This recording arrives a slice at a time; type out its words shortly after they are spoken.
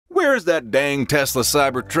Where's that dang Tesla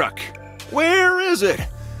Cybertruck? Where is it?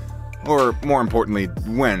 Or, more importantly,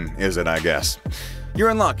 when is it, I guess?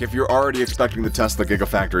 You're in luck if you're already expecting the Tesla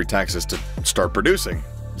Gigafactory Texas to start producing.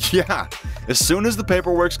 Yeah, as soon as the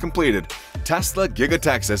paperwork's completed, Tesla Giga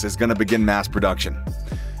Texas is going to begin mass production.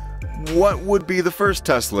 What would be the first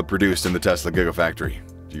Tesla produced in the Tesla Gigafactory?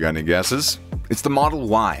 You got any guesses? It's the Model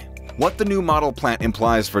Y. What the new model plant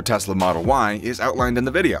implies for Tesla Model Y is outlined in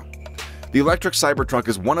the video. The electric Cybertruck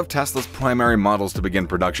is one of Tesla's primary models to begin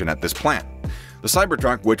production at this plant. The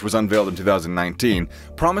Cybertruck, which was unveiled in 2019,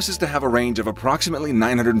 promises to have a range of approximately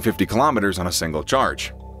 950 kilometers on a single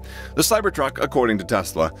charge. The Cybertruck, according to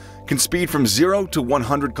Tesla, can speed from 0 to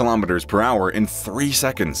 100 kilometers per hour in 3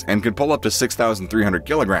 seconds and can pull up to 6,300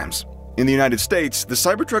 kilograms. In the United States, the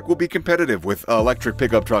Cybertruck will be competitive with electric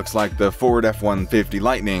pickup trucks like the Ford F-150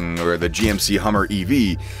 Lightning or the GMC Hummer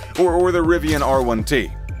EV or the Rivian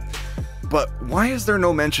R1T. But why is there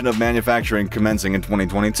no mention of manufacturing commencing in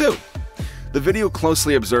 2022? The video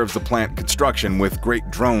closely observes the plant construction with great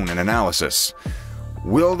drone and analysis.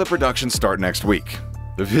 Will the production start next week?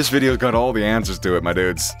 This video's got all the answers to it, my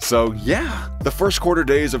dudes. So yeah, the first quarter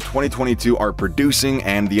days of 2022 are producing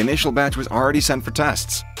and the initial batch was already sent for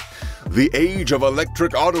tests. The age of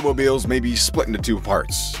electric automobiles may be split into two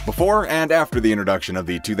parts, before and after the introduction of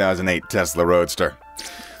the 2008 Tesla Roadster.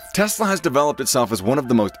 Tesla has developed itself as one of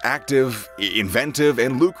the most active, inventive,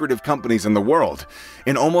 and lucrative companies in the world,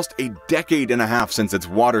 in almost a decade and a half since its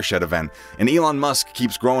watershed event, and Elon Musk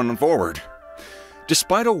keeps growing forward.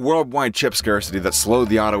 Despite a worldwide chip scarcity that slowed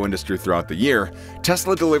the auto industry throughout the year,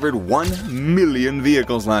 Tesla delivered 1 million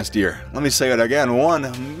vehicles last year. Let me say it again,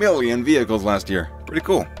 1 million vehicles last year. Pretty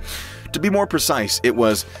cool. To be more precise, it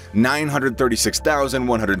was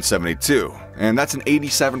 936,172, and that's an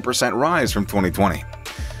 87% rise from 2020.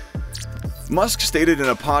 Musk stated in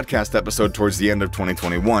a podcast episode towards the end of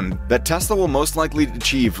 2021 that Tesla will most likely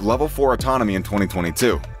achieve Level 4 autonomy in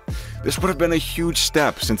 2022. This would have been a huge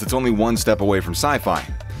step since it's only one step away from sci-fi.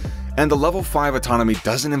 And the Level 5 autonomy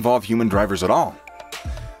doesn't involve human drivers at all.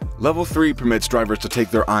 Level 3 permits drivers to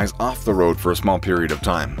take their eyes off the road for a small period of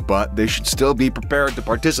time, but they should still be prepared to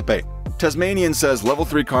participate. Tasmanian says Level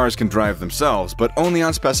 3 cars can drive themselves, but only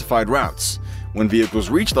on specified routes. When vehicles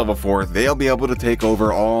reach Level 4, they'll be able to take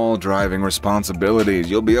over all driving responsibilities.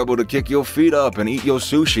 You'll be able to kick your feet up and eat your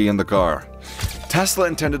sushi in the car. Tesla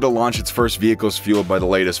intended to launch its first vehicles fueled by the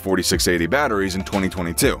latest 4680 batteries in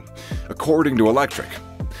 2022, according to Electric.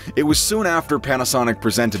 It was soon after Panasonic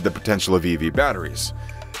presented the potential of EV batteries.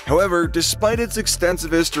 However, despite its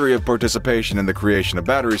extensive history of participation in the creation of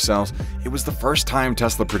battery cells, it was the first time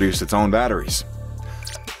Tesla produced its own batteries.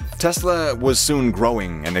 Tesla was soon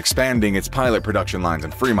growing and expanding its pilot production lines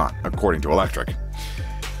in Fremont, according to Electric.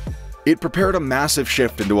 It prepared a massive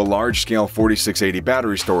shift into a large-scale 4680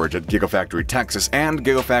 battery storage at Gigafactory Texas and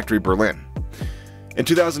Gigafactory Berlin. In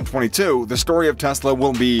 2022, the story of Tesla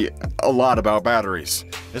will be a lot about batteries,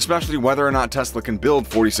 especially whether or not Tesla can build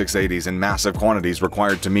 4680s in massive quantities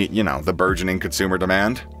required to meet, the burgeoning consumer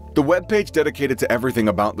demand. The webpage dedicated to everything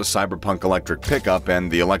about the cyberpunk electric pickup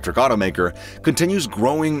and the electric automaker continues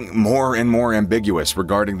growing more and more ambiguous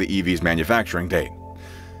regarding the EV's manufacturing date.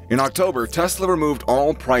 In October, Tesla removed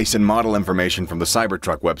all price and model information from the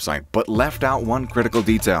Cybertruck website, but left out one critical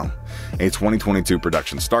detail: a 2022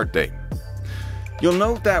 production start date. You'll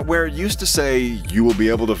note that where it used to say, "You will be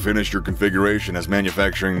able to finish your configuration as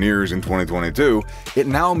manufacturing nears in 2022, it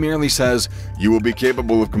now merely says, "You will be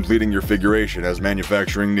capable of completing your configuration as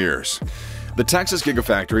manufacturing nears." The Texas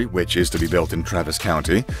Gigafactory, which is to be built in Travis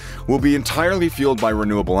County, will be entirely fueled by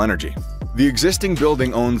renewable energy. The existing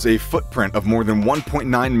building owns a footprint of more than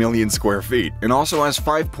 1.9 million square feet and also has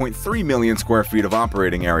 5.3 million square feet of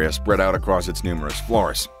operating area spread out across its numerous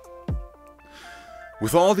floors.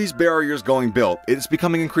 With all these barriers going built, it is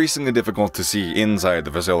becoming increasingly difficult to see inside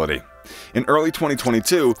the facility. In early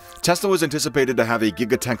 2022, Tesla was anticipated to have a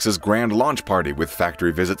Giga Texas grand launch party with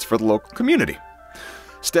factory visits for the local community.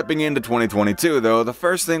 Stepping into 2022, though, the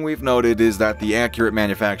first thing we've noted is that the accurate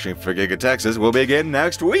manufacturing for Giga Texas will begin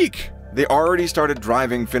next week. They already started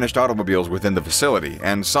driving finished automobiles within the facility,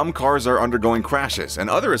 and some cars are undergoing crashes and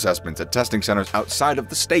other assessments at testing centers outside of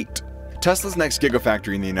the state. Tesla's next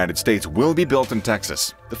Gigafactory in the United States will be built in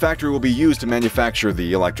Texas. The factory will be used to manufacture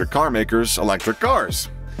the electric car makers' electric cars,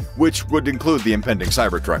 which would include the impending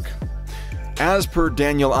Cybertruck. As per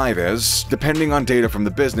Daniel Ives, depending on data from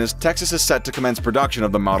the business, Texas is set to commence production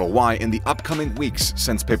of the Model Y in the upcoming weeks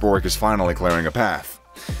since paperwork is finally clearing a path.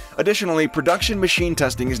 Additionally, production machine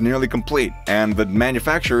testing is nearly complete, and the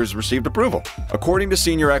manufacturers received approval. According to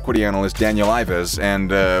senior equity analyst Daniel Ives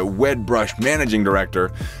and Wedbush managing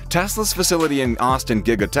director, Tesla's facility in Austin,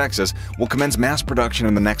 Giga, Texas will commence mass production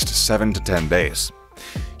in the next 7 to 10 days.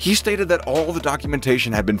 He stated that all the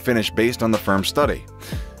documentation had been finished based on the firm's study.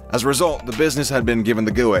 As a result, the business had been given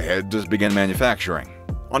the go-ahead to begin manufacturing.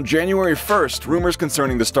 On January 1st, rumors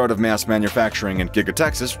concerning the start of mass manufacturing in Giga,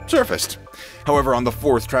 Texas surfaced. However, on the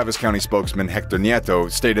 4th, Travis County spokesman Hector Nieto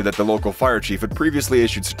stated that the local fire chief had previously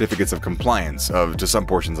issued certificates of compliance to some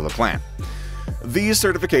portions of the plant. These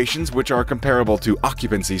certifications, which are comparable to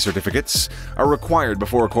occupancy certificates, are required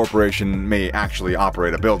before a corporation may actually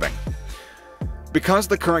operate a building. Because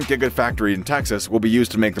the current gigafactory in Texas will be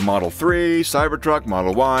used to make the Model 3, Cybertruck,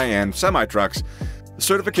 Model Y, and semi-trucks,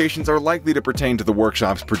 certifications are likely to pertain to the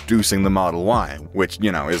workshops producing the Model Y, which,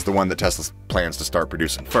 is the one that Tesla plans to start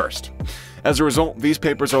producing first. As a result, these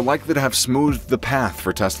papers are likely to have smoothed the path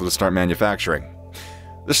for Tesla to start manufacturing.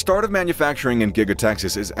 The start of manufacturing in Giga,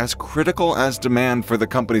 Texas is as critical as demand for the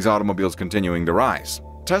company's automobiles continuing to rise.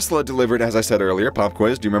 Tesla delivered, as I said earlier, pop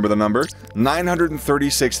quiz, do you remember the number?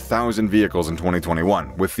 936,000 vehicles in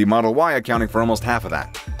 2021, with the Model Y accounting for almost half of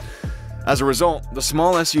that. As a result, the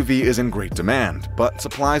small SUV is in great demand, but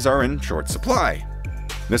supplies are in short supply,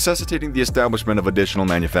 necessitating the establishment of additional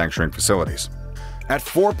manufacturing facilities. At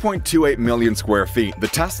 4.28 million square feet, the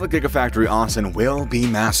Tesla Gigafactory Austin will be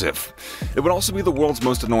massive. It would also be the world's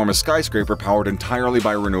most enormous skyscraper powered entirely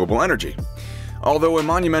by renewable energy. Although a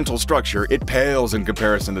monumental structure, it pales in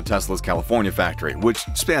comparison to Tesla's California factory, which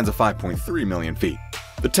spans a 5.3 million feet.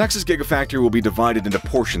 The Texas Gigafactory will be divided into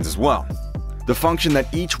portions as well. The function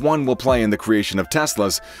that each one will play in the creation of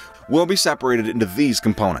Teslas will be separated into these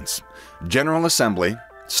components. General assembly,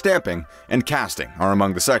 stamping, and casting are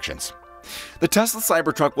among the sections. The Tesla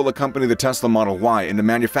Cybertruck will accompany the Tesla Model Y into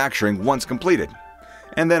manufacturing once completed.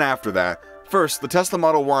 And then after that, first, the Tesla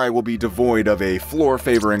Model Y will be devoid of a floor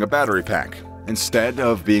favoring a battery pack. Instead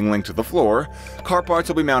of being linked to the floor, car parts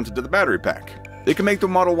will be mounted to the battery pack. They can make the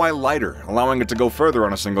Model Y lighter, allowing it to go further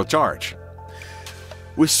on a single charge.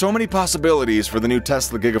 With so many possibilities for the new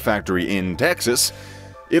Tesla Gigafactory in Texas,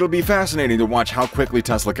 it'll be fascinating to watch how quickly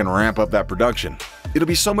Tesla can ramp up that production. It'll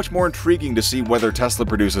be so much more intriguing to see whether Tesla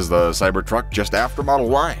produces the Cybertruck just after Model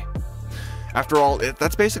Y. After all,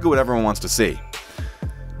 that's basically what everyone wants to see.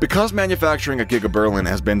 Because manufacturing at Giga Berlin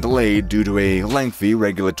has been delayed due to a lengthy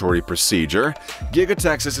regulatory procedure, Giga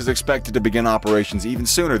Texas is expected to begin operations even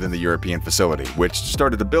sooner than the European facility, which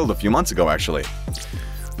started to build a few months ago actually.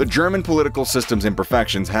 The German political system's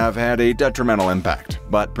imperfections have had a detrimental impact,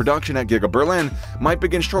 but production at Giga Berlin might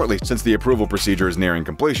begin shortly since the approval procedure is nearing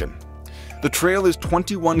completion. The trail is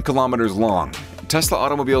 21 kilometers long. Tesla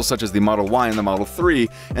automobiles such as the Model Y and the Model 3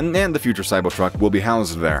 and the future Cybertruck will be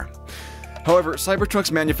housed there. However,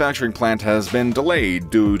 Cybertruck's manufacturing plant has been delayed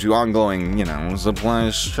due to ongoing, supply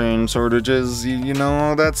chain shortages,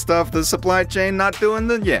 all that stuff, the supply chain not doing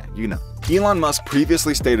Elon Musk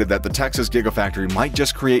previously stated that the Texas Gigafactory might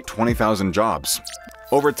just create 20,000 jobs.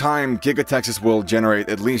 Over time, Giga Texas will generate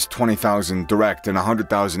at least 20,000 direct and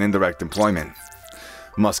 100,000 indirect employment,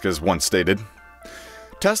 Musk has once stated.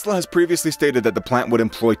 Tesla has previously stated that the plant would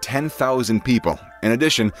employ 10,000 people. In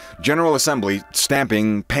addition, general assembly,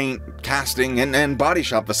 stamping, paint, casting, and body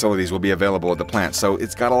shop facilities will be available at the plant, so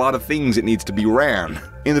it's got a lot of things it needs to be ran.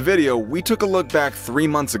 In the video, we took a look back 3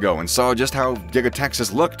 months ago and saw just how Giga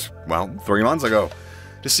Texas looked, 3 months ago,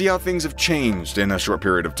 to see how things have changed in a short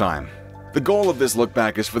period of time. The goal of this look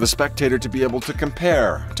back is for the spectator to be able to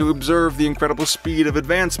compare, to observe the incredible speed of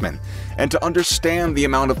advancement, and to understand the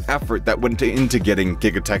amount of effort that went into getting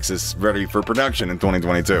Giga Texas ready for production in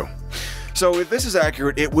 2022. So if this is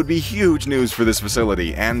accurate, it would be huge news for this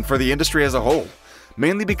facility and for the industry as a whole,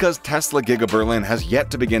 mainly because Tesla Giga Berlin has yet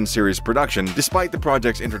to begin series production despite the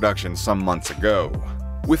project's introduction some months ago.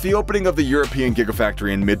 With the opening of the European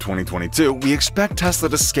Gigafactory in mid-2022, we expect Tesla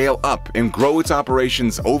to scale up and grow its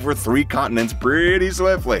operations over 3 continents pretty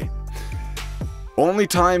swiftly. Only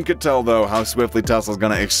time could tell, though, how swiftly Tesla's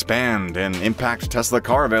gonna expand and impact Tesla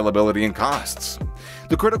car availability and costs.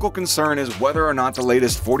 The critical concern is whether or not the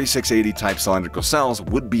latest 4680 type cylindrical cells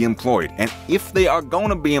would be employed, and if they are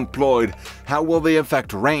gonna be employed, how will they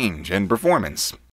affect range and performance?